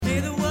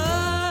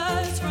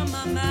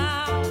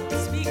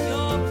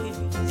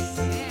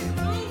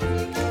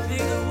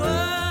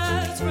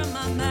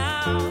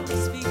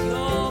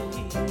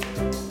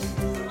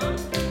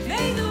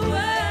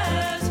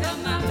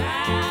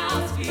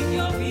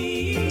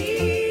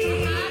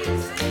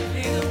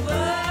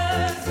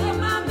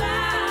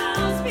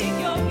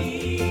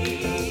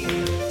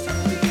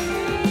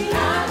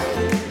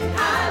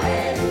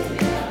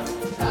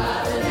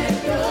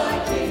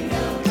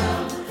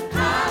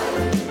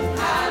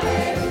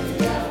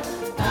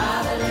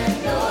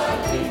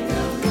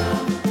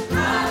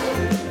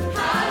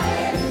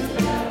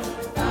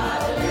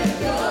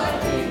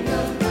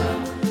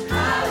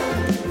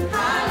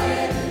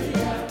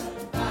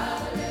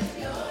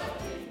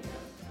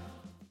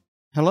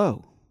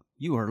Hello,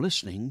 you are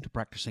listening to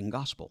Practicing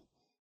Gospel.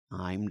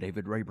 I'm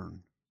David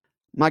Rayburn.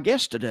 My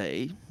guest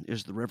today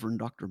is the Reverend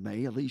Dr.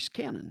 May Elise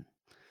Cannon,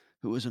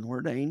 who is an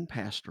ordained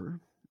pastor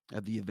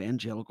of the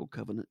Evangelical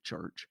Covenant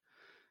Church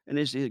and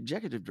is the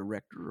executive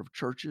director of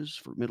Churches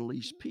for Middle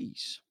East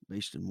Peace,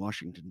 based in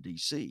Washington,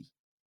 D.C.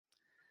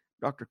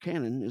 Dr.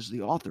 Cannon is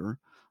the author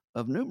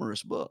of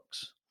numerous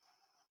books,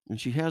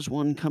 and she has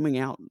one coming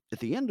out at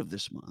the end of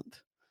this month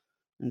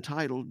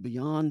entitled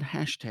Beyond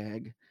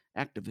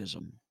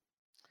 #Activism.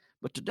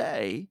 But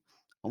today,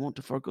 I want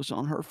to focus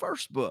on her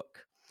first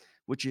book,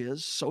 which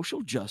is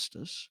Social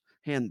Justice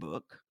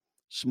Handbook,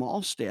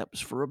 Small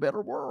Steps for a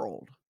Better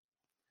World.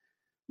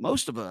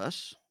 Most of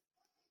us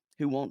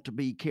who want to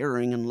be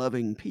caring and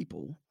loving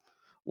people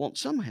want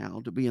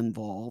somehow to be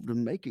involved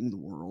in making the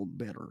world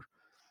better.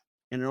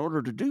 And in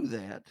order to do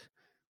that,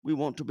 we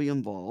want to be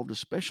involved,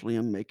 especially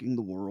in making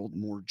the world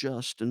more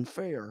just and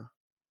fair.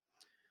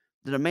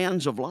 The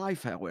demands of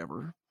life,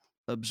 however,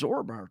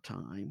 absorb our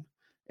time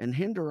and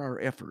hinder our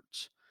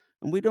efforts,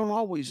 and we don't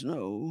always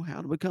know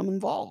how to become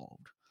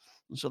involved.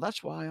 And so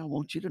that's why I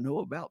want you to know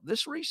about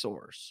this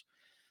resource.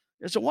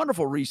 It's a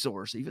wonderful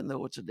resource, even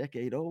though it's a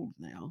decade old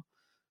now.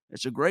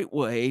 It's a great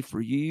way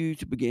for you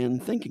to begin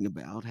thinking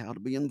about how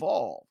to be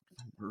involved.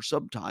 Her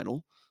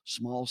subtitle,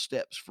 Small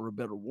Steps for a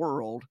Better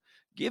World,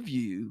 give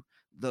you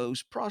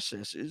those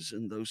processes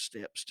and those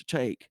steps to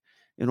take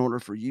in order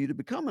for you to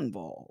become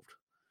involved.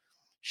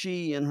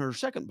 She, in her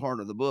second part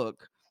of the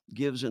book,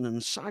 gives an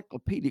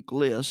encyclopedic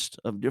list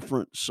of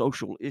different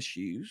social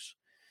issues,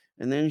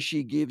 and then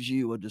she gives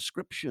you a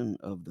description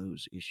of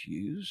those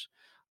issues,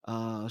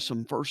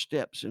 some first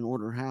steps in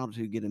order how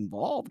to get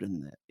involved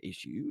in that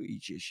issue,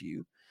 each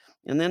issue,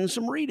 and then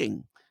some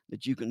reading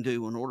that you can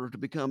do in order to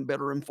become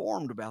better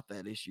informed about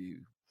that issue.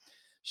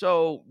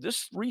 So,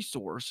 this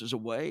resource is a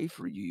way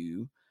for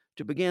you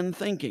to begin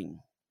thinking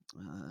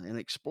and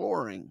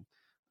exploring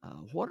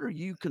what are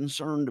you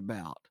concerned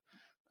about?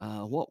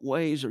 What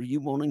ways are you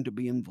wanting to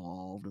be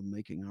involved in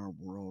making our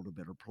world a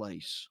better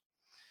place?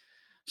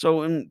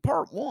 So, in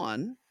part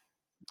one,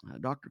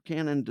 Dr.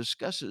 Cannon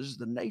discusses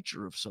the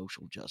nature of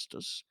social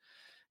justice,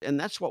 and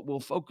that's what we'll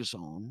focus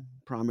on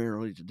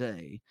primarily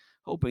today,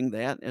 hoping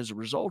that as a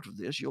result of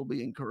this, you'll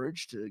be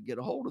encouraged to get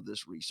a hold of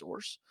this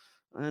resource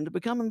and to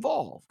become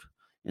involved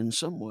in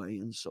some way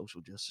in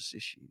social justice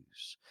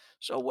issues.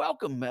 So,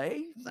 welcome,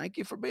 May. Thank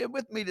you for being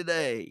with me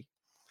today.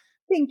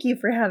 Thank you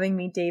for having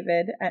me,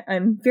 David.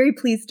 I'm very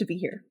pleased to be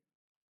here.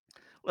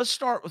 Let's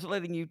start with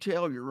letting you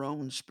tell your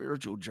own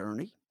spiritual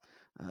journey,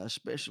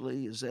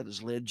 especially as that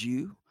has led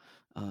you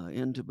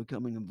into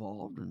becoming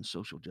involved in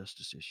social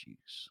justice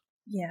issues.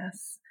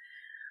 Yes.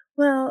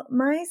 Well,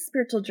 my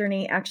spiritual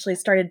journey actually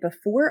started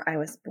before I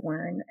was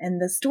born, and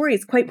the story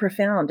is quite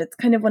profound. It's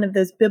kind of one of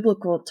those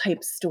biblical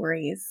type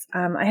stories.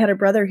 I had a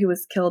brother who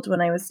was killed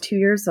when I was 2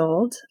 years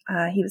old.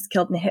 He was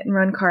killed in a hit and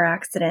run car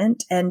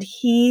accident, and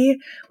he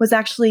was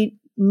actually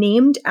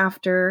named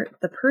after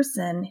the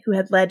person who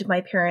had led my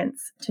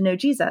parents to know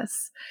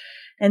Jesus.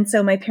 And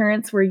so my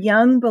parents were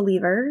young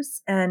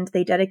believers, and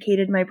they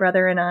dedicated my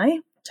brother and I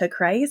to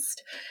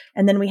Christ.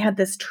 And then we had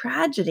this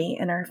tragedy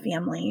in our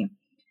family.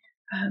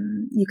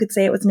 You could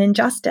say it was an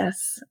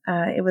injustice.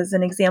 It was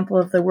an example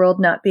of the world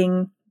not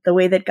being the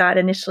way that God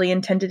initially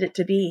intended it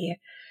to be.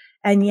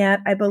 And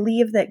yet I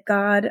believe that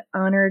God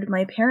honored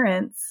my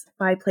parents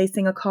by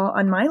placing a call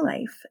on my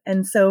life.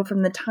 And so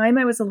from the time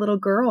I was a little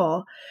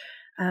girl,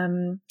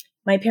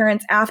 my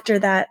parents, after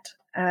that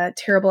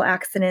terrible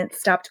accident,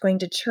 stopped going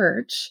to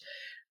church.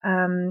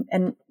 And,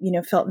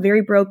 felt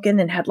very broken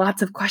and had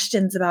lots of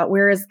questions about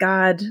where is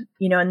God,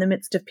 in the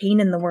midst of pain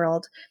in the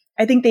world.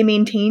 I think they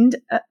maintained,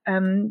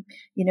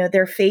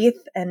 their faith.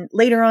 And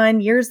later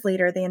on, years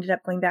later, they ended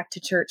up going back to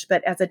church.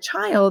 But as a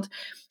child,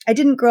 I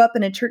didn't grow up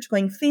in a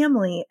church-going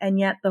family. And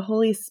yet the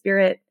Holy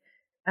Spirit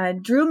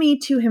drew me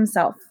to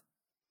himself.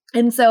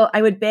 And so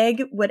I would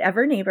beg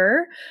whatever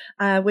neighbor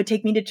would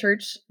take me to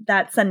church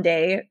that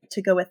Sunday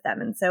to go with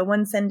them. And so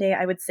one Sunday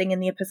I would sing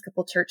in the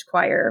Episcopal Church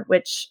choir,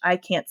 which I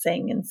can't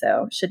sing and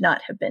so should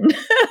not have been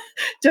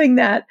doing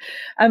that.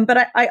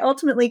 But I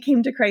ultimately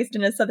came to Christ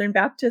in a Southern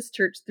Baptist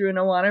church through an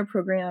Awana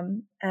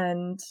program.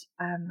 And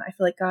I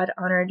feel like God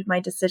honored my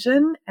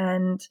decision.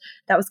 And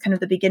that was kind of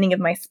the beginning of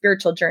my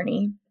spiritual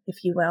journey,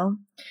 if you will.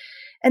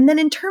 And then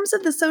in terms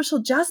of the social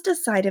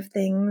justice side of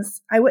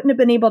things, I wouldn't have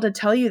been able to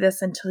tell you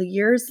this until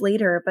years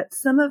later, but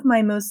some of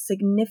my most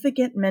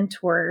significant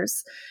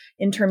mentors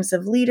in terms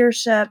of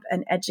leadership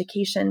and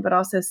education, but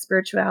also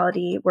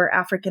spirituality, were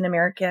African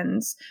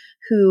Americans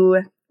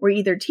who were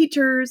either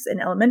teachers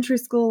in elementary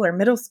school or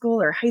middle school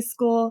or high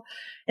school.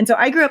 And so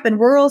I grew up in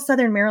rural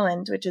Southern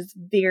Maryland, which is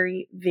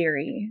very,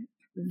 very,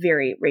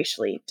 very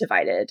racially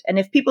divided. And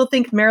if people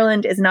think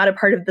Maryland is not a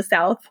part of the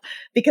South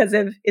because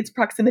of its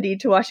proximity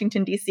to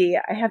Washington, D.C.,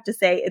 I have to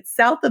say it's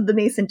south of the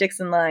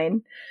Mason-Dixon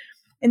line.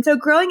 And so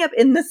growing up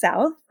in the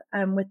South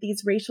with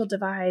these racial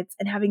divides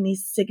and having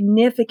these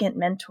significant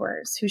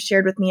mentors who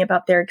shared with me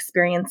about their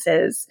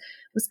experiences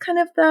was kind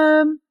of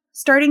the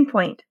starting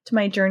point to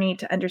my journey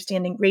to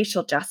understanding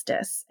racial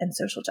justice and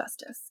social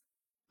justice.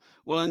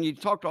 Well, and you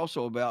talked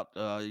also about,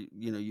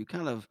 you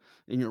kind of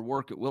in your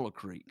work at Willow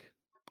Creek.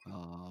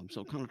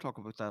 So kind of talk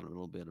about that a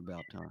little bit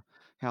about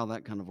how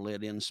that kind of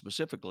led in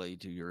specifically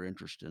to your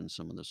interest in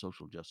some of the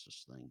social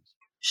justice things.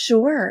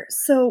 Sure.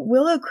 So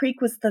Willow Creek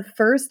was the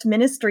first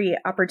ministry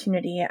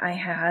opportunity I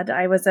had.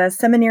 I was a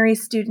seminary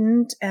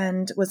student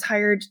and was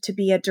hired to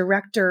be a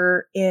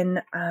director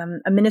in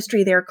a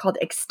ministry there called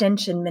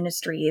Extension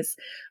Ministries,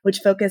 which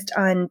focused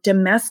on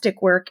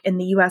domestic work in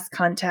the U.S.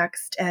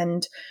 context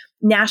and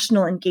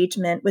national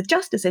engagement with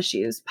justice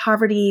issues,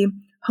 poverty,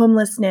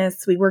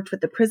 homelessness. We worked with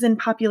the prison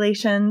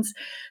populations.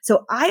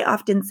 So I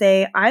often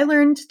say I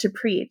learned to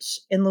preach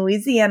in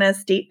Louisiana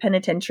State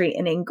Penitentiary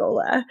in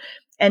Angola.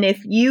 And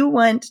if you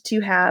want to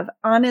have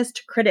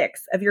honest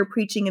critics of your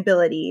preaching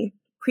ability,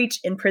 preach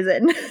in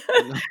prison.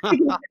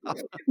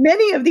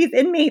 Many of these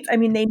inmates, I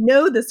mean, they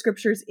know the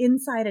scriptures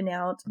inside and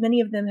out.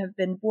 Many of them have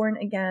been born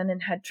again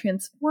and had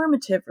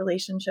transformative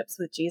relationships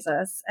with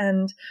Jesus.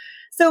 And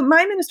so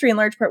my ministry in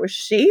large part was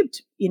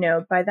shaped,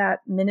 by that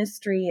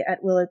ministry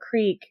at Willow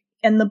Creek.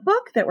 And the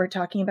book that we're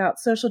talking about,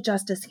 Social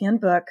Justice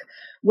Handbook,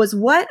 was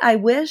what I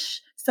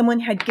wish someone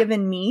had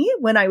given me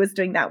when I was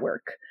doing that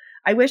work.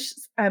 I wish,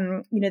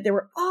 there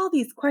were all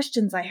these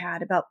questions I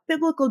had about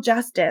biblical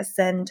justice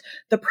and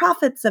the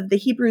prophets of the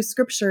Hebrew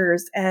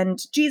scriptures and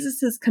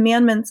Jesus's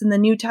commandments in the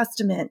New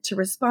Testament to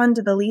respond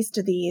to the least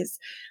of these.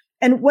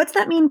 And what's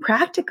that mean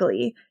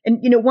practically? And,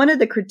 one of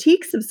the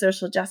critiques of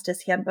Social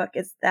Justice Handbook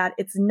is that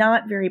it's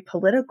not very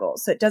political.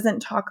 So it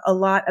doesn't talk a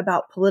lot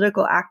about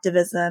political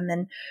activism.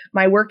 And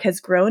my work has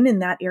grown in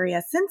that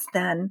area since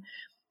then.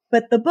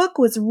 But the book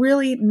was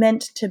really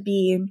meant to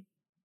be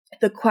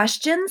the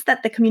questions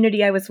that the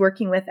community I was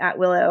working with at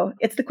Willow,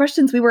 it's the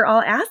questions we were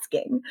all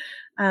asking.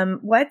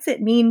 What's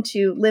it mean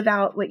to live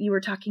out what you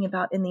were talking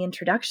about in the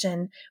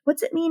introduction?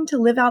 What's it mean to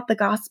live out the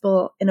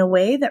gospel in a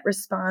way that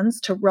responds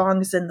to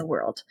wrongs in the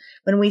world?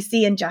 When we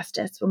see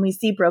injustice, when we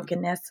see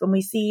brokenness, when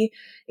we see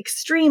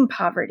extreme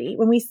poverty,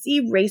 when we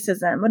see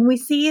racism, when we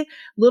see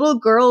little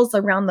girls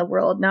around the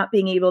world not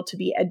being able to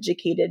be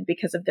educated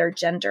because of their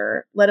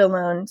gender, let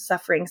alone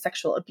suffering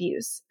sexual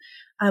abuse.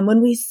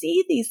 When we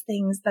see these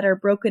things that are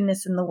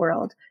brokenness in the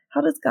world, how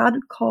does God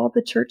call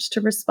the church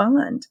to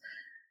respond?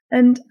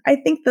 And I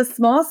think the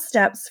small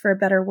steps for a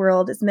better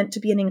world is meant to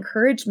be an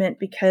encouragement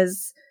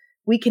because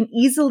we can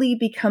easily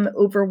become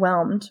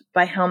overwhelmed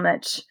by how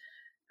much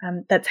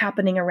that's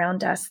happening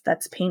around us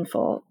that's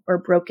painful or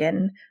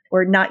broken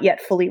or not yet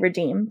fully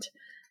redeemed.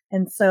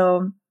 And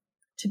so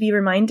to be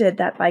reminded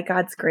that by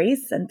God's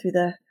grace and through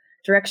the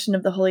direction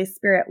of the Holy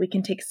Spirit, we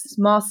can take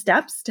small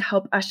steps to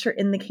help usher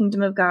in the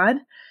kingdom of God.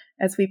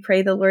 As we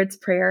pray the Lord's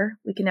Prayer,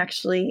 we can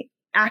actually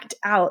act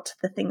out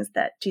the things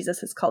that Jesus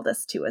has called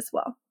us to as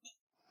well.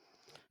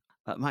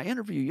 My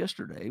interview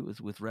yesterday was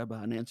with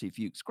Rabbi Nancy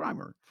Fuchs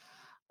Kreimer,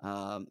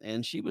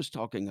 and she was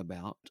talking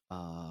about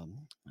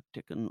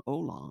Tikkun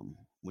Olam,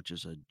 which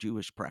is a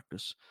Jewish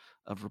practice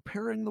of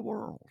repairing the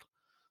world.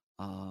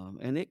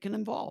 And it can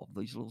involve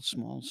these little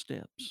small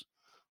steps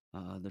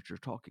that you're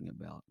talking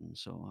about. And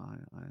so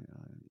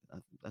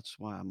that's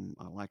why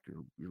I like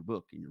your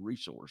book and your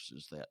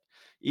resources, that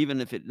even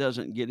if it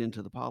doesn't get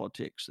into the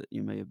politics that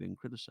you may have been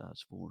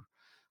criticized for,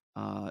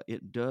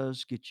 it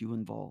does get you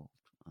involved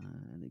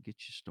and it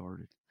gets you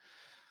started.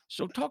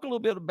 So talk a little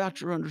bit about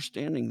your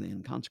understanding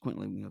then,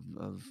 consequently,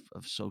 of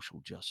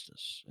social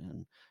justice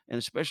and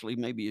especially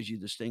maybe as you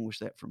distinguish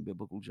that from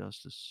biblical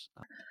justice.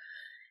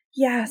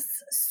 Yes.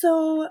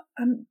 So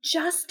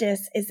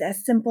justice is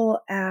as simple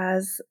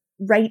as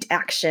right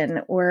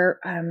action or,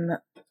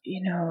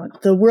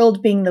 the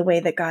world being the way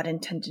that God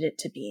intended it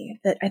to be.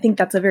 That I think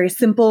that's a very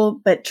simple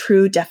but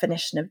true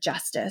definition of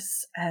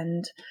justice.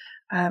 And,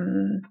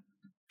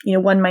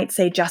 one might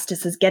say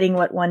justice is getting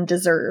what one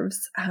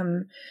deserves.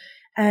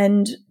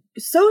 And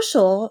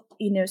social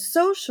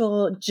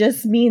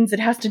just means it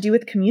has to do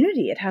with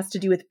community. It has to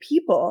do with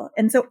people.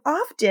 And so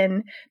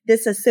often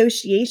this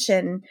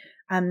association,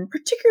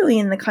 particularly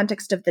in the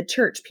context of the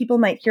church, people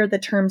might hear the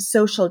term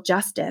social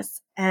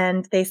justice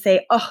and they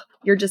say, oh,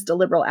 you're just a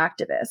liberal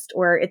activist,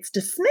 or it's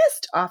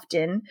dismissed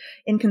often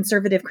in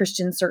conservative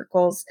Christian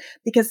circles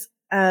because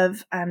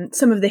of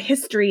some of the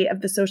history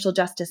of the social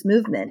justice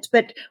movement.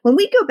 But when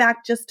we go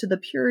back just to the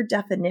pure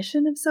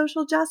definition of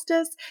social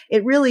justice,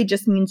 it really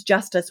just means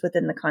justice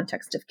within the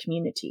context of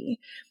community.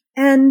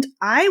 And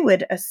I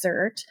would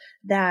assert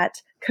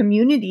that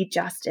community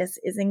justice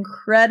is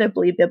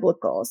incredibly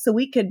biblical. So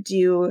we could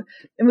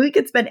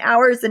spend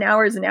hours and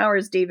hours and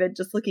hours, David,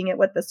 just looking at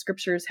what the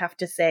scriptures have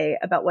to say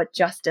about what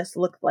justice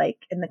looked like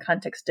in the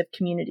context of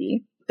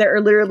community. There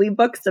are literally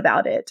books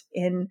about it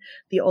in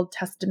the Old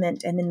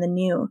Testament and in the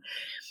New.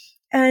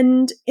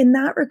 And in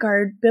that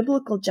regard,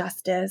 biblical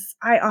justice,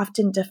 I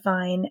often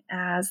define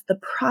as the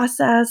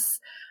process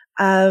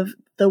of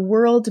the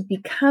world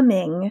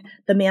becoming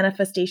the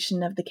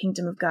manifestation of the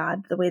kingdom of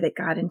God, the way that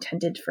God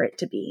intended for it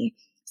to be.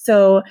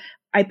 So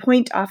I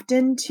point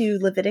often to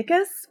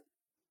Leviticus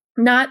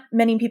Not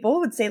many people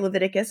would say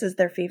Leviticus is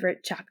their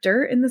favorite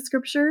chapter in the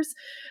scriptures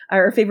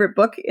or favorite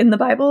book in the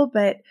Bible,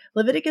 but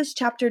Leviticus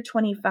chapter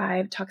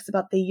 25 talks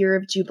about the year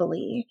of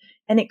Jubilee,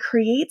 and it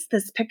creates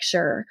this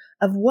picture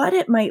of what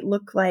it might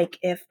look like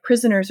if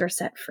prisoners are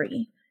set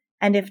free,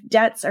 and if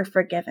debts are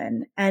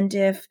forgiven, and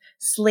if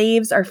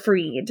slaves are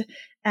freed,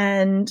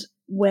 and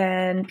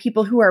when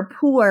people who are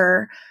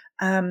poor,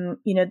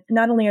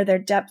 not only are their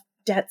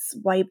debts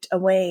wiped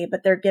away,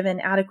 but they're given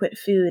adequate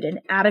food and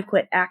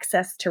adequate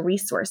access to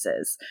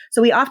resources.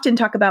 So we often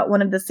talk about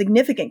one of the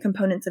significant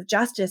components of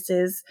justice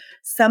is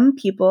some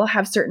people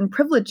have certain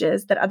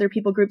privileges that other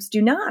people groups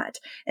do not.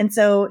 And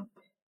so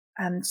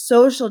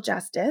social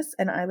justice,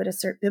 and I would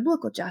assert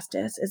biblical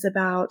justice, is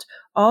about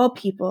all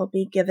people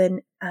being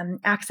given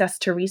access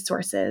to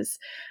resources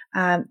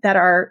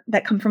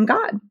that come from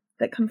God,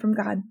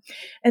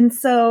 And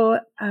so,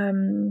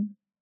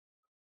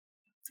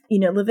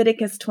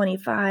 Leviticus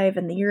 25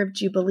 and the year of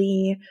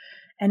Jubilee.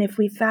 And if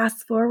we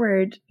fast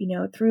forward,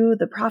 through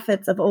the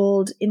prophets of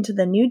old into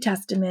the New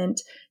Testament,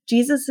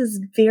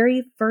 Jesus's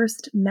very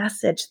first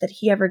message that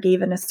he ever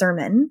gave in a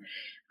sermon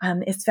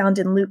is found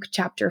in Luke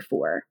chapter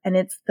 4. And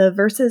it's the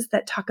verses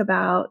that talk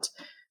about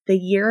the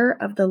year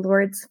of the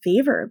Lord's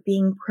favor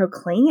being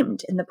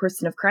proclaimed in the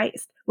person of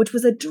Christ, which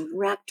was a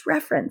direct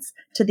reference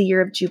to the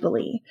year of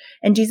Jubilee.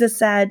 And Jesus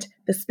said,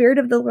 "The Spirit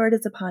of the Lord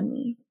is upon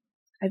me.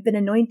 I've been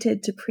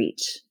anointed to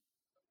preach."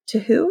 To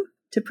who?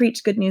 To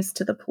preach good news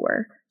to the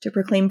poor, to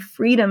proclaim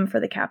freedom for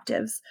the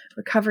captives,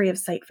 recovery of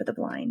sight for the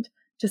blind,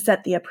 to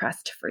set the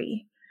oppressed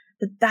free.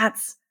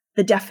 That's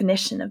the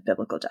definition of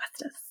biblical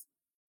justice.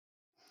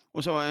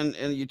 Well, so and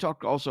you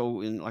talked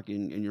also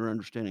in your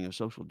understanding of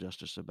social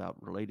justice about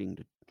relating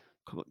to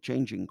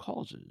changing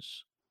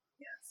causes.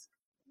 Yes.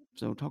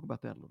 So talk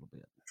about that a little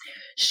bit.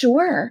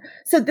 Sure.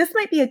 So this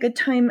might be a good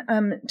time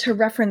to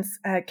reference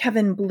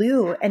Kevin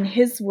Blue and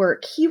his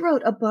work. He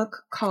wrote a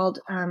book called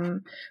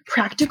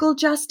Practical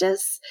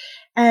Justice,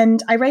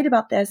 and I write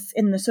about this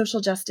in the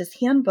Social Justice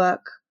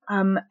Handbook.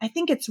 I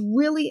think it's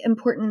really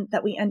important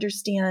that we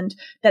understand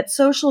that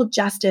social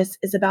justice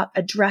is about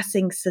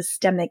addressing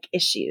systemic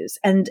issues.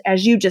 And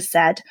as you just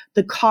said,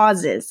 the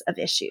causes of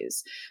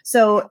issues.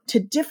 So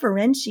to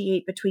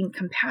differentiate between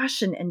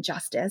compassion and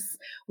justice,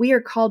 we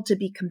are called to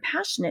be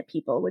compassionate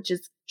people, which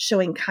is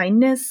showing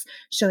kindness,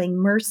 showing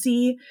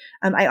mercy.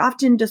 I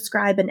often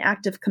describe an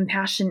act of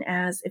compassion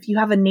as if you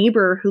have a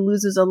neighbor who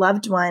loses a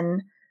loved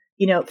one,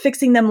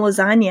 fixing them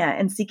lasagna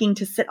and seeking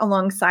to sit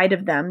alongside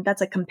of them.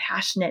 That's a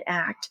compassionate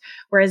act.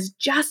 Whereas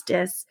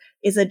justice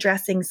is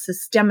addressing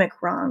systemic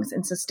wrongs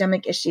and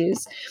systemic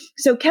issues.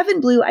 So Kevin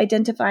Blue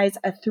identifies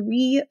a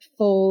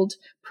threefold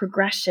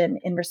progression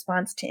in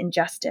response to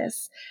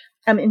injustice.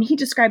 And he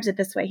describes it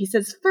this way. He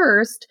says,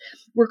 first,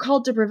 we're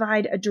called to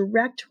provide a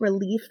direct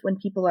relief when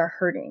people are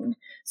hurting.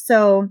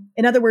 So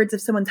in other words,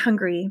 if someone's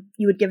hungry,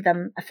 you would give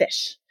them a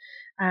fish.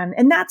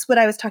 And that's what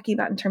I was talking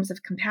about in terms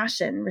of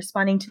compassion,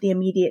 responding to the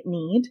immediate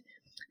need.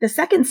 The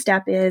second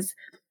step is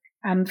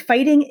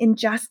fighting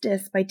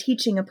injustice by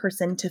teaching a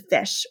person to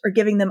fish or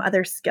giving them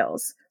other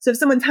skills. So if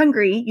someone's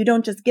hungry, you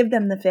don't just give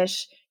them the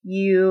fish,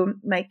 you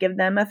might give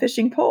them a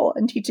fishing pole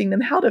and teaching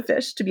them how to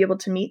fish to be able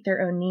to meet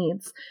their own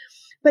needs.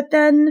 But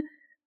then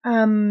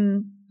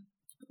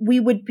we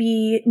would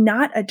be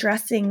not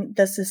addressing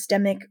the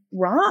systemic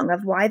wrong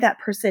of why that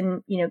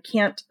person,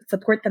 can't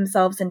support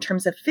themselves in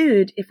terms of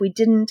food if we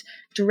didn't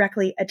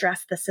directly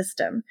address the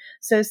system.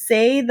 So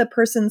say the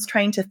person's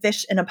trying to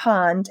fish in a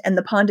pond and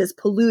the pond is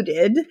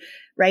polluted,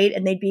 right?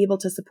 And they'd be able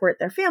to support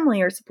their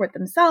family or support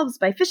themselves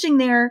by fishing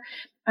there.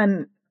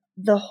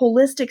 The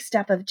holistic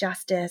step of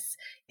justice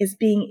is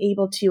being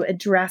able to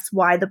address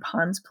why the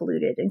pond's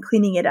polluted and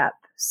cleaning it up,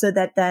 so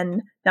that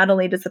then not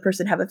only does the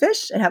person have a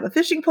fish and have a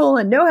fishing pole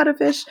and know how to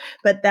fish,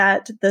 but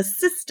that the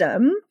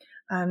system,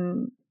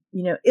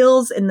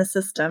 ills in the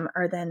system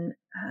are then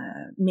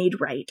made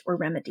right or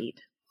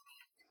remedied.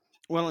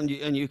 Well, and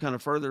you kind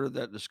of further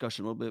that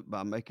discussion a little bit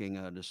by making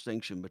a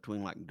distinction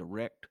between like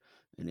direct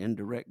and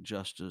indirect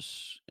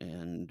justice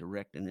and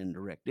direct and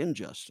indirect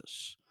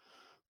injustice.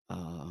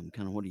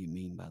 Kind of what do you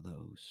mean by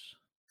those?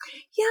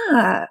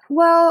 Yeah,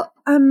 well,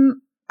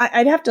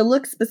 I'd have to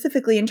look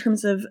specifically in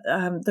terms of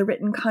the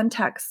written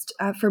context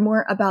for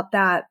more about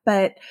that.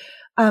 But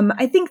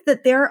I think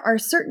that there are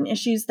certain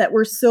issues that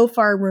we're so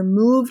far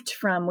removed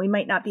from, we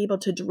might not be able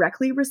to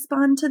directly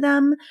respond to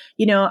them.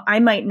 I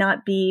might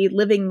not be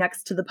living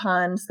next to the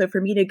pond. So for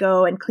me to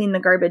go and clean the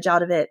garbage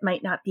out of it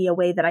might not be a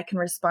way that I can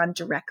respond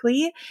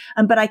directly.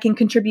 But I can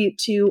contribute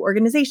to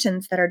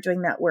organizations that are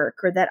doing that work,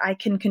 or that I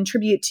can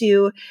contribute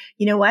to,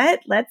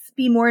 let's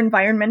be more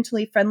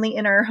environmentally friendly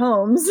in our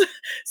homes.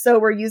 So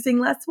we're using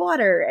less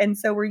water, and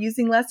so we're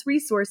using less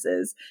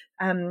resources.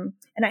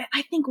 And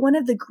I think one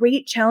of the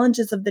great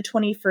challenges of the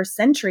 21st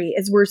century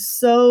is we're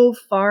so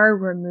far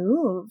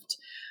removed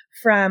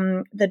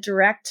from the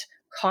direct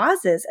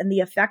causes and the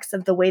effects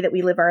of the way that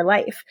we live our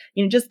life.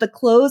 Just the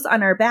clothes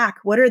on our back,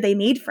 what are they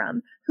made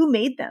from? Who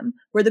made them?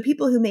 Were the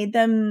people who made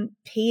them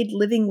paid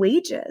living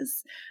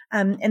wages?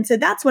 And so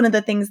that's one of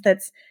the things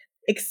that's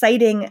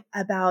exciting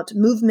about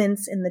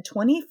movements in the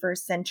 21st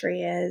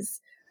century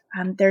is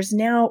there's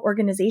now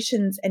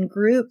organizations and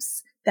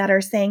groups that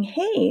are saying,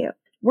 hey,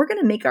 we're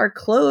going to make our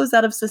clothes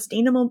out of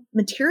sustainable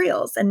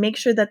materials and make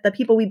sure that the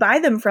people we buy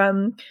them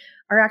from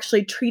are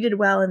actually treated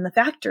well in the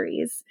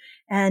factories.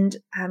 And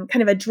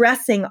kind of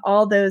addressing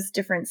all those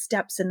different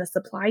steps in the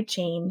supply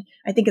chain,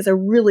 I think, is a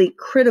really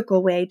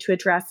critical way to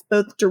address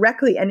both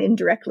directly and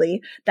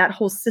indirectly that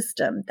whole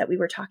system that we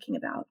were talking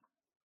about.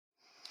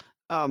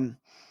 Well,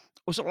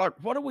 so like,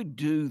 what do we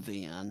do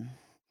then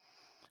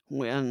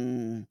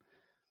when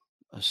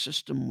a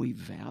system we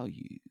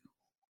value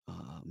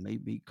may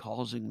be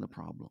causing the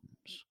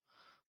problems?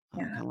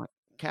 Kind Yeah. of like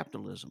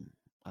capitalism,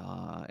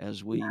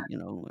 as we,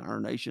 our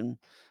nation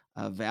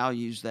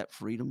values that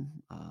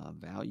freedom,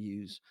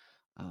 values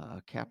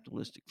a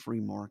capitalistic free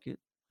market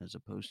as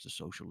opposed to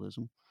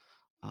socialism.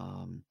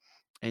 Um,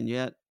 and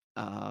yet,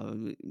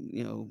 again,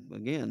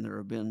 there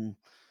have been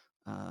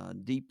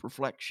deep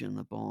reflection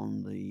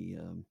upon the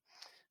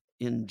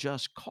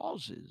unjust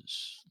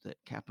causes that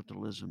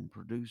capitalism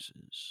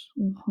produces.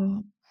 Mm-hmm.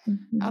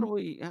 Mm-hmm. How do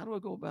we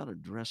go about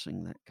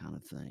addressing that kind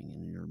of thing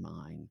in your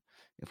mind?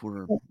 If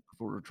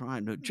we're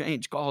trying to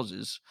change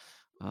causes,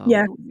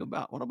 Yeah.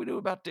 what do we do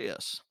about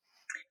this?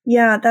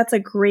 Yeah, that's a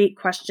great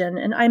question.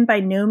 And I'm by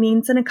no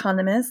means an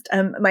economist.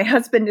 My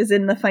husband is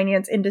in the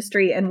finance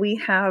industry, and we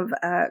have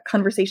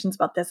conversations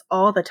about this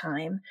all the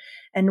time.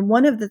 And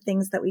one of the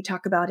things that we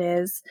talk about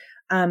is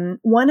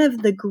one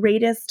of the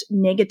greatest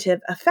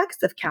negative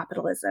effects of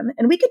capitalism.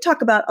 And we could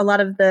talk about a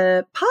lot of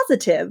the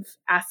positive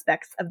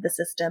aspects of the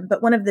system,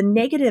 but one of the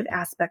negative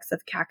aspects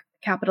of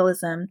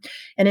capitalism,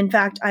 and in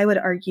fact, I would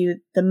argue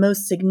the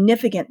most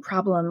significant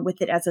problem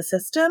with it as a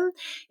system,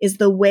 is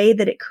the way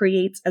that it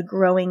creates a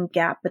growing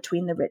gap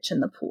between the rich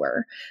and the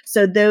poor.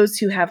 So those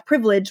who have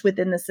privilege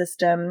within the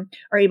system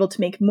are able to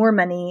make more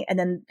money. And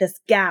then this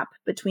gap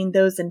between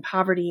those in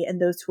poverty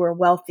and those who are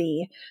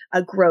wealthy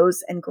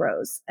grows and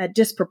grows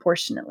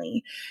disproportionately.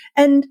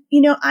 And,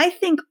 I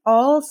think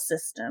all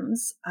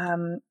systems,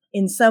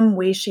 in some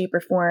way, shape,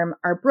 or form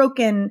are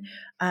broken,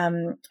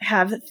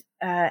 have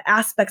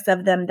aspects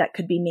of them that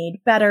could be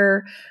made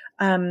better.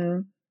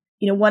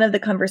 One of the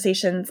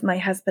conversations my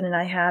husband and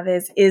I have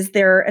is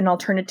there an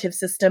alternative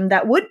system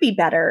that would be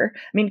better?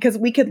 I mean, because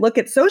we could look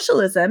at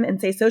socialism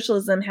and say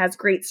socialism has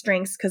great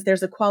strengths because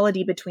there's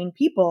equality between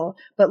people,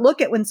 but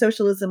look at when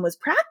socialism was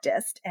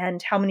practiced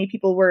and how many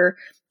people were,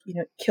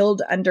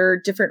 killed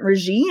under different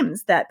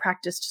regimes that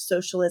practiced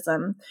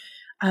socialism.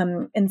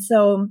 And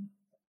so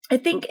I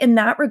think in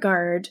that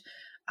regard,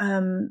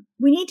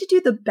 we need to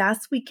do the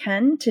best we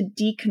can to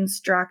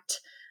deconstruct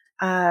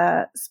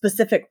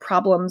specific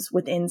problems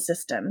within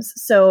systems.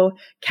 So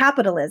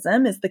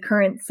capitalism is the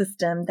current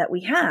system that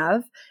we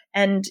have.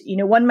 And,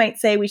 one might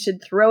say we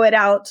should throw it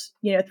out,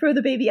 throw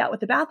the baby out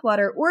with the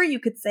bathwater. Or you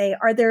could say,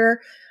 are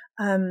there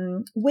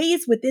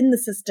ways within the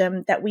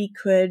system that we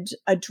could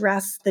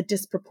address the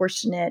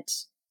disproportionate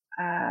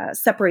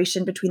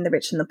separation between the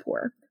rich and the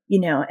poor?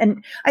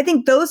 And I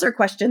think those are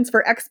questions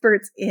for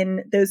experts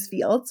in those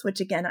fields, which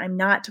again, I'm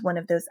not one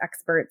of those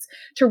experts,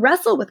 to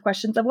wrestle with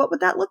questions of what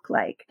would that look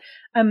like.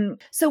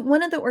 So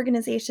one of the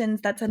organizations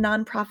that's a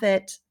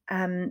nonprofit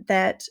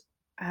that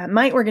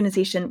my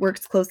organization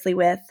works closely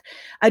with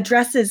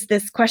addresses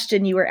this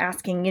question you were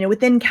asking,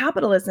 within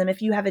capitalism, if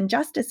you have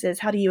injustices,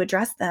 how do you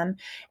address them?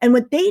 And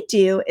what they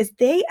do is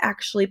they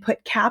actually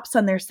put caps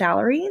on their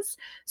salaries.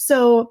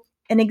 So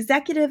an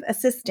executive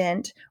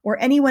assistant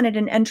or anyone at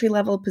an entry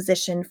level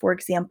position, for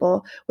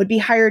example, would be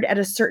hired at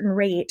a certain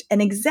rate,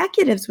 and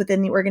executives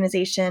within the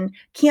organization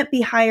can't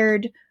be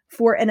hired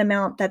for an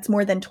amount that's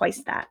more than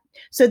twice that.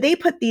 So they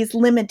put these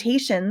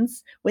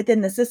limitations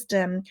within the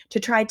system to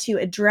try to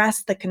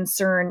address the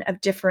concern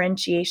of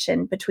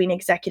differentiation between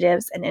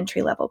executives and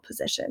entry level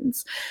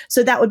positions.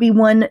 So that would be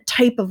one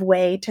type of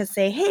way to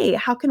say, hey,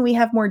 how can we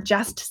have more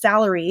just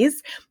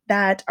salaries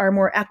that are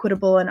more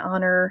equitable and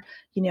honor,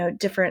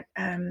 different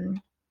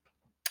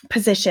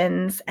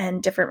positions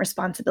and different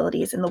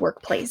responsibilities in the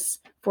workplace,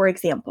 for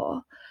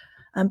example.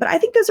 But I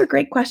think those are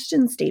great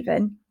questions,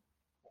 Stephen.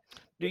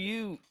 Do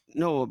you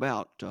know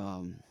about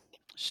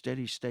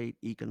steady state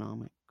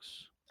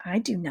economics? I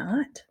do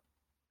not.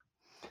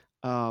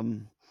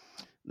 Um,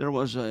 there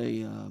was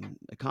a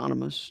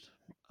economist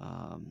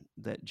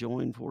that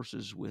joined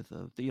forces with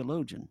a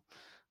theologian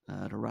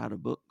to write a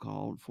book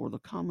called For the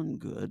Common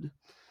Good.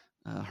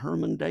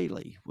 Herman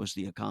Daly was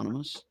the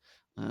economist.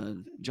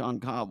 John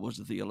Cobb was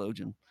the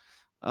theologian.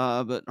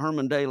 But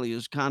Herman Daly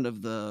is kind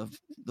of the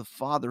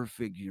father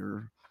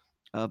figure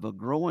of a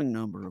growing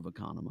number of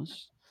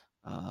economists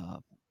uh,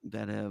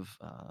 that have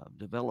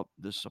developed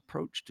this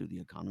approach to the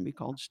economy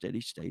called steady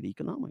state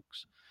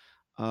economics.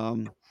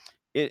 Um,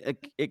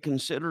 it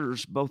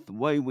considers both the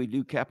way we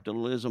do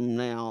capitalism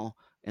now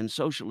and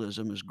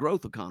socialism as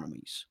growth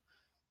economies.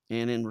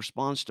 And in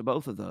response to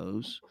both of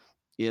those,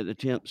 it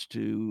attempts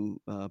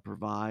to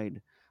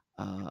provide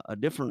a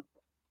different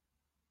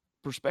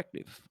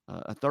perspective,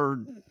 a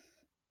third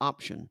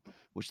option,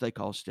 which they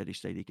call steady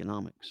state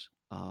economics.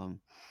 Um,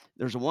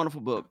 there's a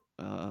wonderful book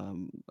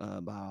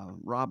by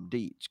Rob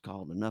Dietz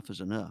called Enough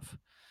is Enough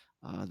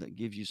that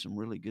gives you some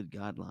really good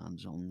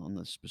guidelines on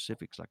the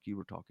specifics, like you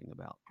were talking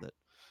about, that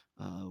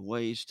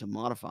ways to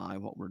modify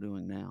what we're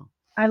doing now.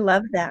 I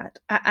love that.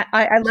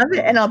 I love it,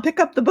 So, and I'll pick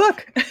up the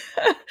book.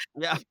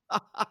 yeah.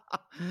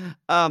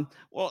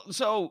 Well,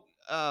 so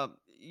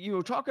you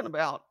were talking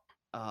about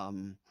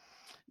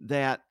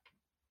that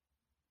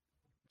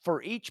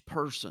for each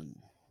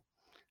person,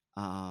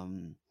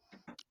 um,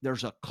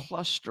 there's a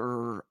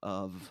cluster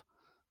of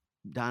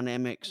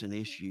dynamics and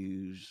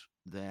issues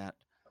that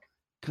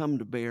come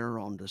to bear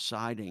on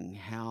deciding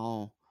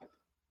how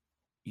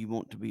you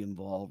want to be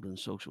involved in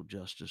social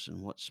justice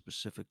and what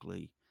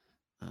specifically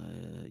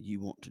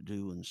you want to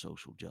do in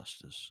social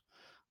justice.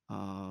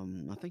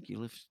 I think you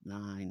list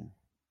 9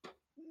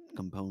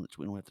 components.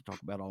 We don't have to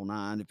talk about all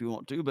 9 if you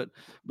want to, but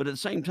at the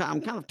same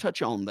time, kind of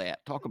touch on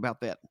that. Talk about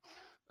that,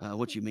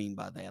 what you mean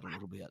by that a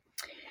little bit.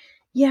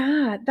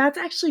 Yeah, that's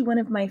actually one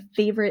of my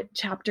favorite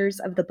chapters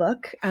of the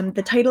book.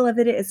 The title of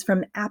it is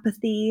From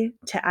Apathy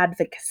to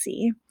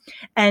Advocacy.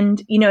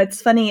 And,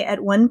 it's funny,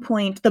 at one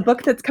point, the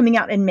book that's coming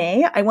out in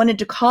May, I wanted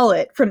to call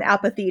it From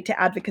Apathy to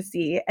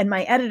Advocacy. And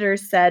my editor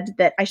said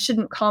that I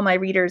shouldn't call my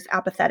readers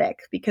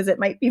apathetic because it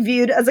might be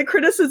viewed as a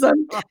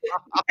criticism.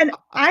 And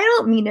I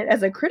don't mean it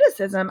as a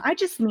criticism. I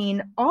just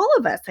mean all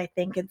of us, I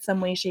think, in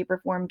some way, shape, or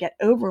form, get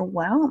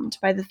overwhelmed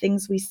by the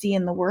things we see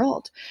in the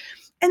world.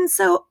 And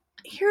so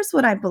here's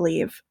what I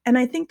believe, and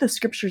I think the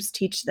scriptures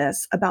teach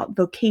this about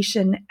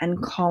vocation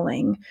and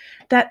calling,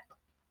 that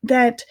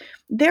that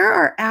there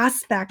are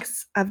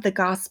aspects of the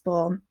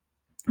gospel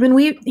when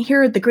we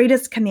hear the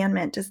greatest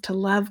commandment is to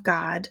love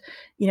God,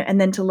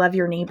 and then to love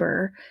your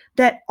neighbor,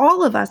 that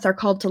all of us are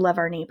called to love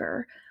our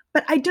neighbor.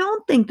 But I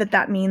don't think that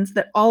that means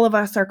that all of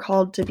us are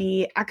called to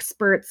be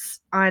experts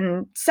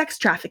on sex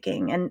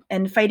trafficking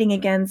and fighting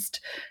against,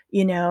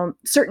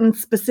 certain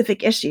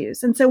specific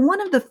issues. And so one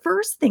of the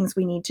first things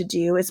we need to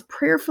do is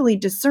prayerfully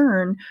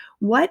discern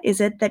what is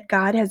it that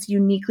God has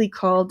uniquely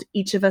called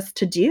each of us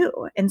to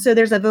do. And so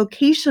there's a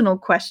vocational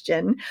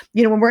question.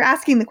 When we're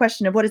asking the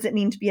question of what does it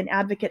mean to be an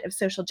advocate of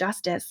social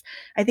justice,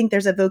 I think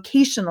there's a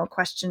vocational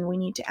question we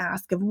need to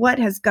ask of what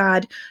has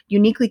God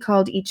uniquely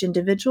called each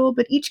individual,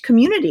 but each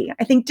community.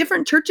 I think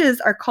different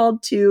churches are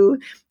called to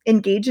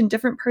engage in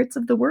different parts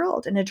of the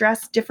world and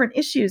address different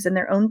issues in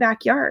their own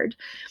backyard.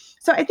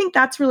 So I think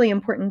that's really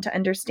important to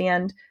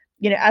understand.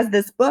 As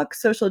this book,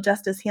 Social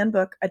Justice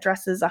Handbook,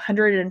 addresses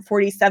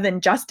 147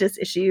 justice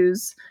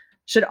issues,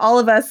 should all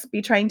of us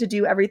be trying to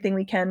do everything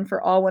we can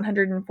for all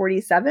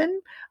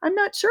 147? I'm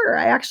not sure.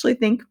 I actually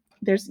think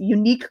there's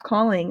unique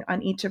calling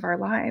on each of our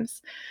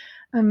lives.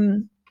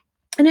 And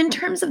in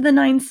terms of the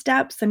 9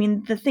 steps, I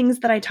mean, the things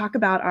that I talk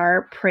about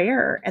are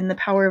prayer and the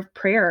power of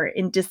prayer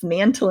in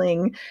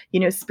dismantling,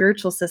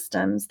 spiritual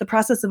systems, the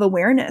process of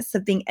awareness,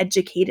 of being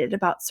educated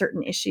about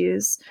certain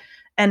issues.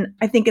 And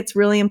I think it's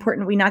really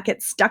important we not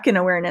get stuck in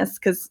awareness,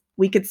 because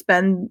we could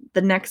spend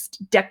the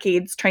next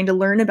decades trying to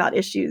learn about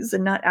issues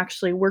and not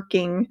actually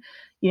working,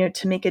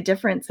 to make a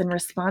difference in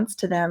response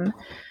to them.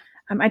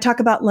 I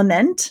talk about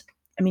lament.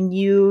 I mean,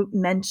 you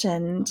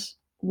mentioned,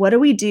 what do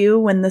we do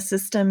when the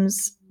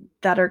systems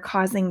that are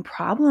causing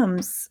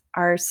problems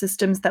are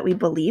systems that we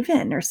believe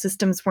in or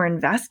systems we're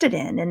invested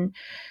in? And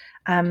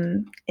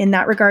in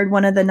that regard,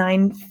 one of the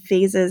 9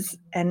 phases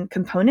and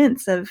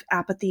components of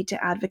apathy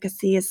to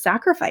advocacy is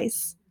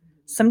sacrifice.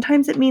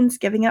 Sometimes it means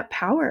giving up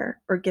power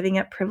or giving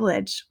up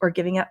privilege or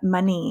giving up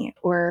money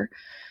or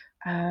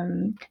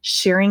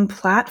sharing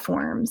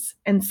platforms.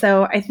 And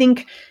so I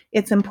think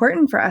it's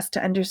important for us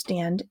to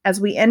understand, as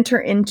we enter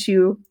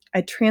into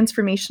a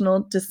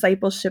transformational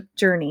discipleship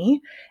journey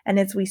and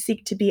as we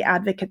seek to be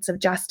advocates of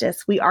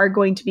justice, we are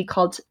going to be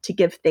called to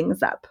give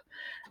things up.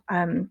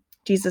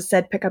 Jesus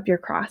said, pick up your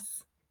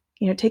cross,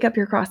 take up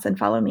your cross and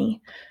follow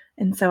me.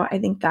 And so I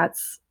think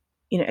that's,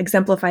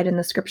 exemplified in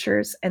the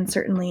scriptures, and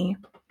certainly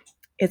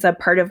is a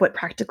part of what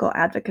practical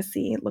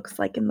advocacy looks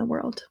like in the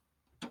world.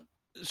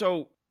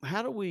 So,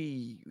 how do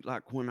we,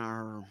 like, when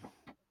our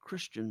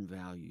Christian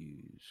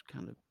values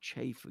kind of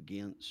chafe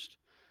against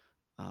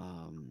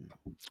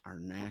our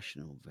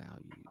national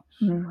values?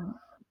 Mm.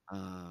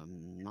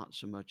 Not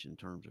so much in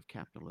terms of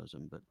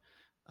capitalism, but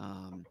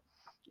um,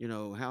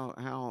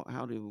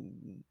 how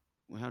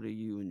do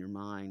you in your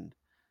mind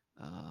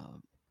uh,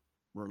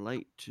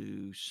 relate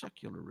to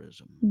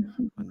secularism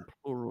Mhm. and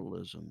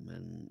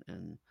pluralism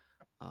and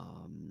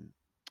um,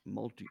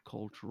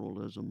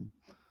 multiculturalism?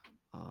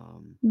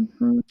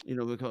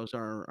 Mhm. Because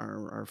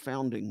our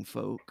founding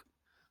folk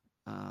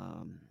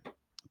um,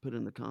 put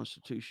in the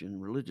Constitution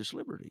religious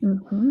liberty,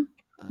 Mhm.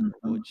 Mhm.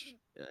 which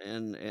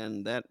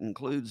and that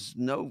includes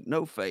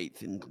no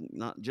faith, and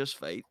not just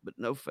faith, but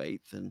no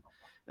faith, and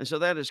so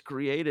that has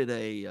created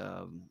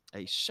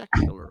a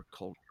secular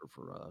culture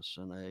for us,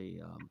 and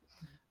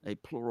a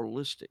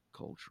pluralistic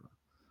culture.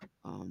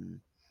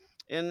 Um,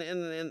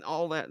 and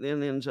all that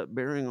then ends up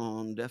bearing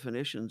on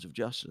definitions of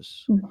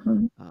justice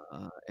Mhm.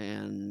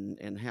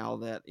 and how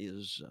that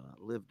is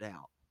lived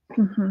out.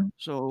 Hmm.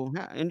 So,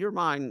 in your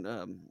mind,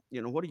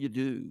 what do you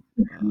do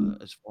Hmm.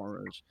 as far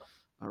as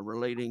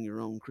relating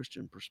your own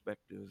Christian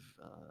perspective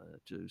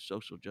to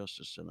social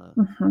justice in a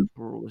Hmm.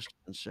 pluralistic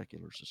and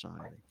secular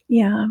society?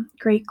 Yeah,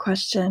 great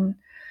question.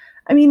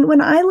 I mean, when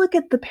I look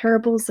at the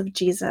parables of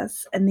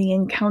Jesus and the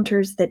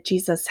encounters that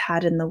Jesus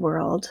had in the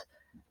world,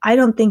 I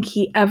don't think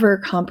he ever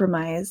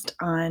compromised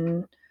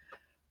on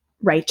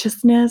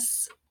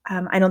righteousness.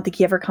 I don't think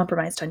he ever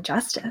compromised on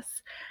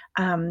justice.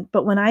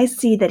 But when I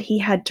see that he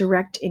had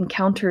direct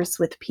encounters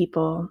with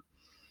people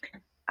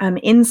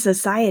in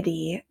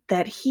society,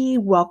 that he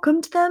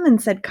welcomed them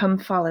and said, "Come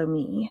follow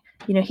me."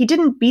 He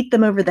didn't beat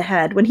them over the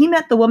head. When he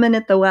met the woman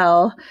at the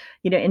well,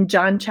 in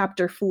John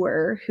chapter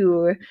 4,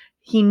 who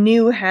he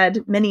knew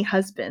had many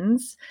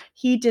husbands,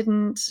 he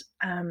didn't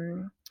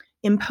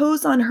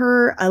impose on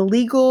her a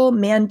legal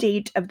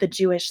mandate of the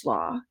Jewish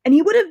law. And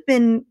he would have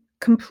been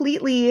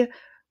completely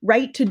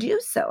right to do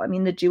so. I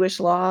mean, the Jewish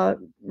law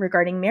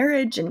regarding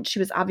marriage, and she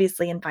was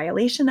obviously in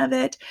violation of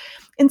it.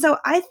 And so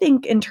I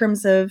think, in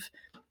terms of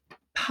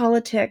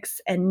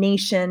politics and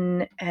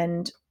nation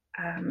and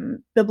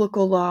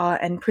biblical law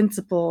and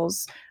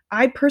principles,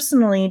 I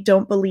personally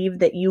don't believe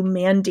that you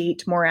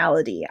mandate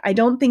morality. I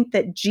don't think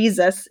that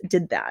Jesus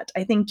did that.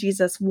 I think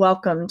Jesus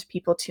welcomed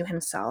people to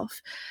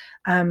himself.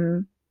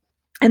 Um,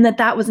 and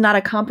that was not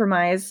a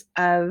compromise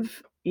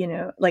of,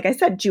 like I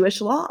said,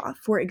 Jewish law,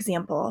 for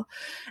example.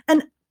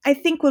 And I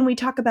think when we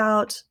talk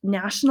about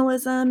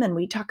nationalism and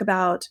we talk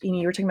about,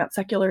 you were talking about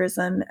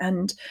secularism,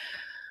 and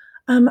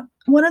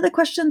one of the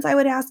questions I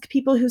would ask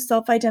people who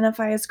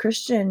self-identify as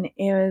Christian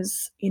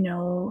is,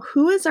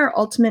 who is our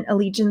ultimate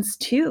allegiance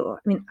to?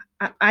 I mean,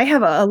 I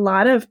have a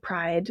lot of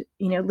pride,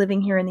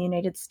 living here in the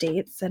United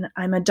States, and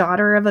I'm a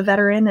daughter of a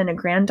veteran and a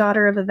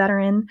granddaughter of a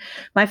veteran.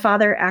 My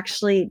father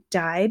actually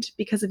died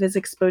because of his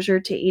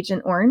exposure to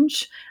Agent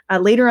Orange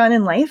later on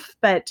in life,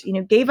 but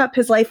gave up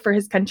his life for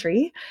his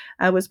country,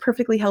 was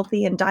perfectly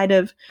healthy, and died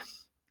of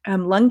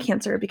lung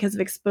cancer because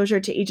of exposure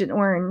to Agent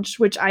Orange,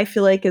 which I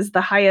feel like is the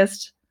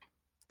highest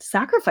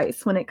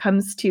sacrifice when it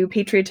comes to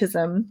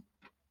patriotism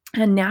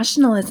and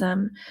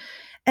nationalism.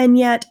 And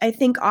yet, I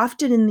think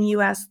often in the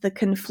US, the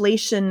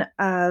conflation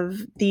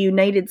of the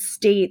United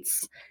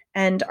States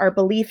and our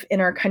belief in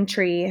our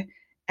country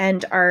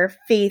and our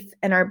faith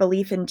and our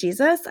belief in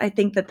Jesus, I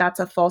think that that's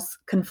a false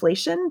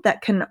conflation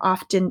that can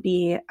often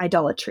be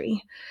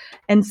idolatry.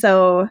 And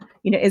so,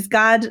 is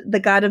God the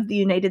God of the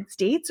United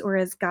States, or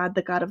is God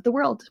the God of the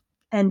world?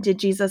 And did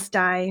Jesus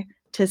die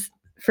to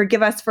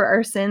forgive us for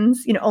our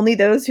sins, only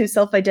those who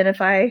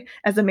self-identify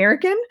as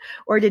American?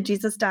 Or did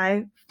Jesus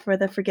die for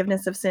the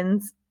forgiveness of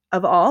sins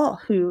of all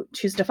who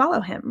choose to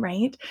follow him,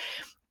 right?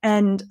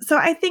 And so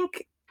I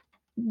think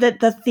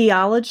that the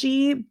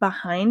theology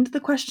behind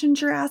the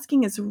questions you're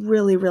asking is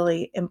really,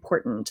 really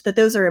important, that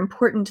those are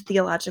important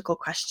theological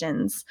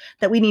questions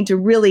that we need to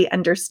really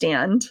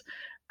understand.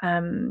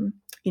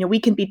 We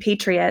can be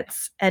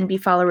patriots and be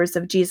followers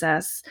of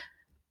Jesus.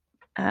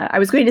 I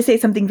was going to say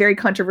something very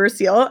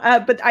controversial,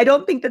 but I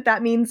don't think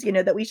that means,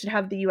 that we should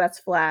have the U.S.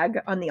 flag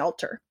on the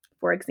altar,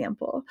 for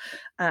example,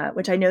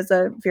 which I know is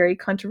a very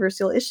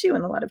controversial issue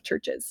in a lot of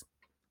churches.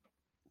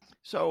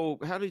 So,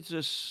 how does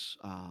this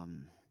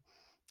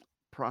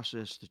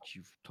process that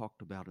you've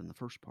talked about in the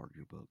first part of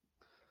your book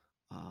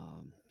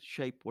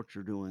shape what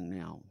you're doing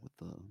now with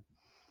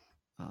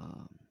the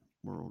uh,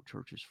 World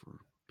Churches for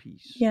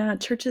Peace? Yeah,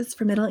 Churches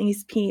for Middle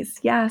East Peace.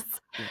 Yes.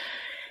 Yeah.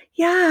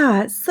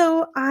 Yeah.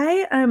 So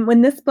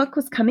when this book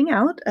was coming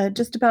out,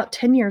 just about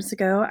 10 years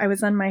ago, I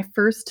was on my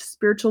first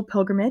spiritual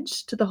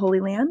pilgrimage to the Holy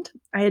Land.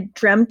 I had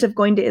dreamt of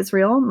going to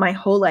Israel my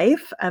whole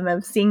life,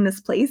 of seeing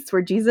this place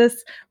where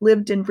Jesus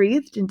lived and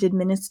breathed and did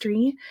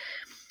ministry.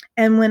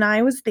 And when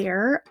I was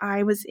there,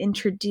 I was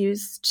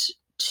introduced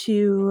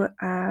to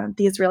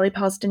the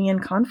Israeli-Palestinian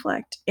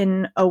conflict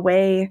in a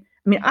way.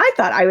 I mean, I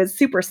thought I was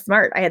super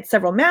smart. I had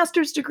several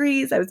master's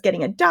degrees. I was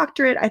getting a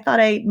doctorate. I thought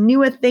I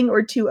knew a thing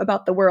or two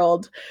about the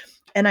world.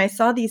 And I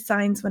saw these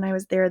signs when I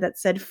was there that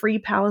said Free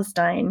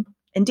Palestine.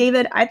 And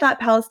David, I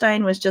thought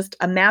Palestine was just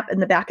a map in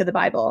the back of the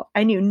Bible.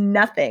 I knew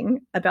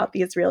nothing about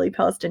the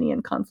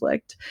Israeli-Palestinian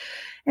conflict.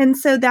 And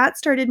so that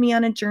started me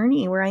on a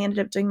journey where I ended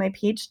up doing my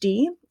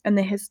PhD in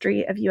the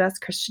history of U.S.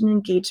 Christian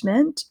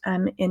engagement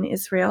in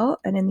Israel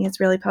and in the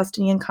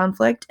Israeli-Palestinian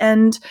conflict.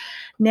 And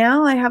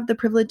now I have the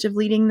privilege of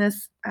leading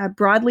this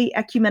broadly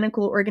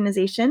ecumenical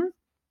organization.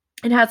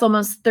 It has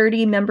almost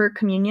 30 member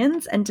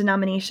communions and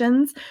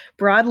denominations,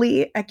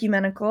 broadly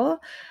ecumenical,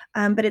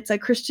 but it's a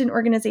Christian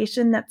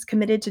organization that's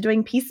committed to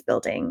doing peace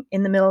building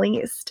in the Middle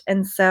East.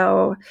 And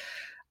so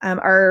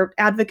our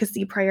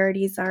advocacy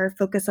priorities are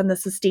focus on the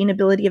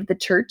sustainability of the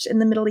church in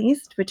the Middle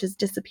East, which is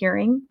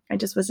disappearing. I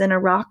just was in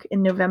Iraq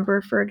in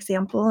November, for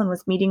example, and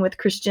was meeting with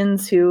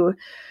Christians who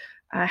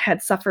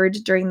had suffered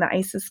during the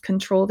ISIS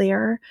control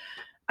there.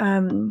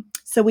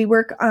 So we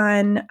work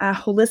on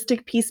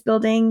holistic peace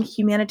building,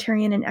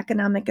 humanitarian and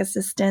economic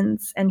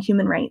assistance, and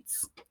human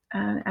rights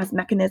as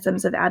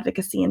mechanisms of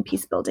advocacy and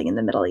peace building in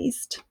the Middle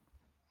East.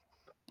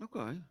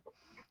 Okay.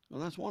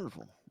 Well, that's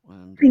wonderful.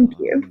 And Thank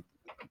you.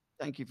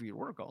 thank you for your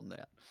work on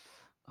that.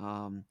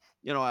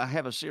 I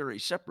have a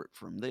series separate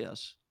from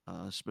this,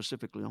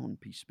 specifically on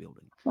peace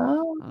building.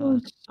 Oh,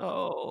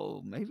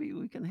 So maybe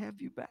we can have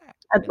you back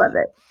I'd love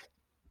and it.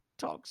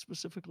 talk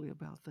specifically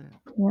about that.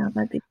 Yeah,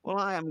 that'd be. Well,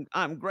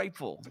 I'm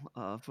grateful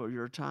for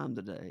your time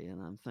today,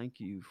 and I'm thank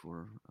you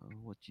for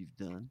what you've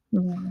done.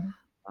 Yeah.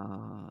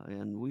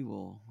 And we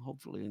will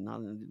hopefully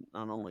not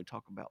only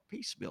talk about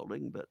peace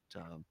building, but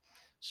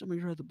some of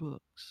your other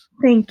books.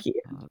 Thank you.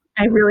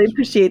 I really As well.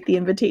 appreciate the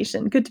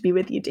invitation. Good to be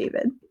with you,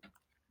 David.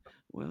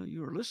 Well,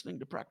 you are listening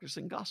to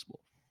Practicing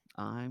Gospel.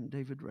 I'm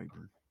David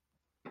Rayburn.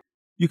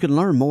 You can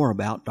learn more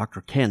about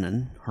Dr.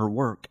 Cannon, her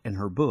work, and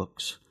her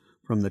books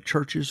from the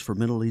Churches for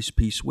Middle East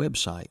Peace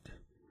website,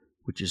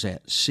 which is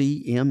at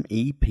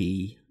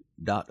cmep.org,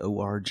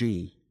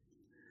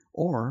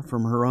 or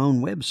from her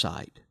own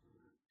website,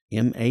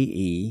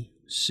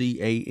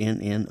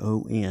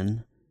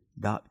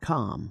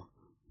 maecannon.com.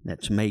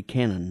 That's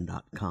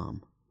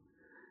maycannon.com.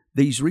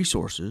 These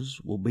resources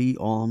will be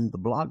on the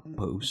blog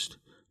post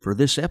for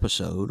this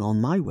episode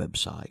on my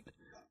website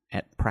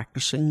at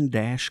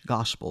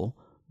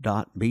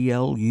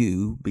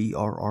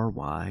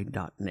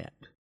practicing-gospel.blubrry.net.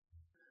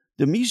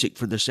 The music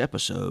for this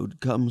episode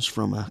comes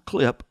from a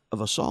clip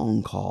of a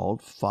song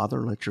called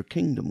Father, Let Your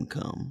Kingdom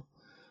Come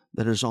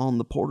that is on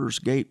the Porter's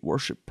Gate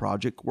Worship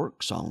Project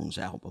Work Songs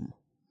album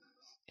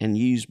and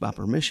used by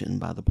permission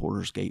by the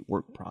Porter's Gate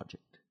Work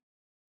Project.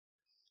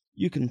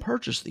 You can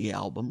purchase the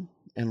album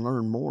and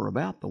learn more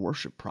about the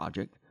worship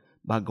project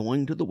by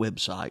going to the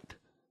website,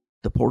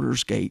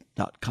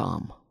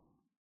 theportersgate.com.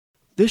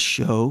 This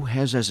show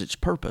has as its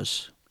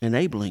purpose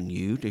enabling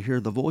you to hear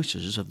the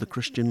voices of the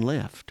Christian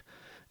left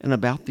and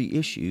about the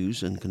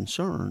issues and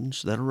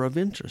concerns that are of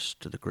interest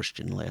to the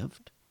Christian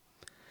left.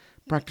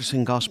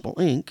 Practicing Gospel,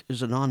 Inc.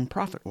 is a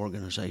nonprofit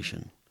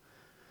organization.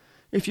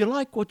 If you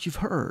like what you've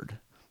heard,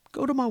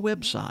 go to my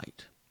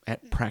website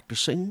at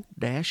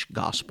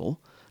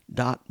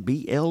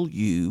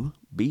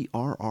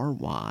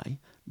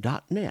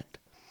practicing-gospel.blubrry.net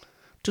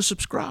to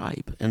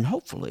subscribe and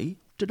hopefully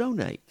to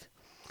donate.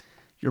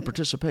 Your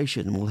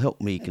participation will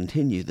help me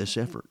continue this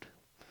effort.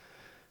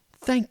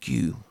 Thank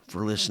you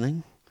for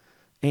listening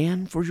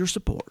and for your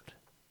support.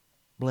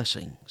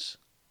 Blessings.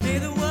 May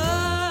the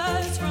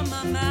words from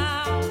my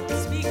mouth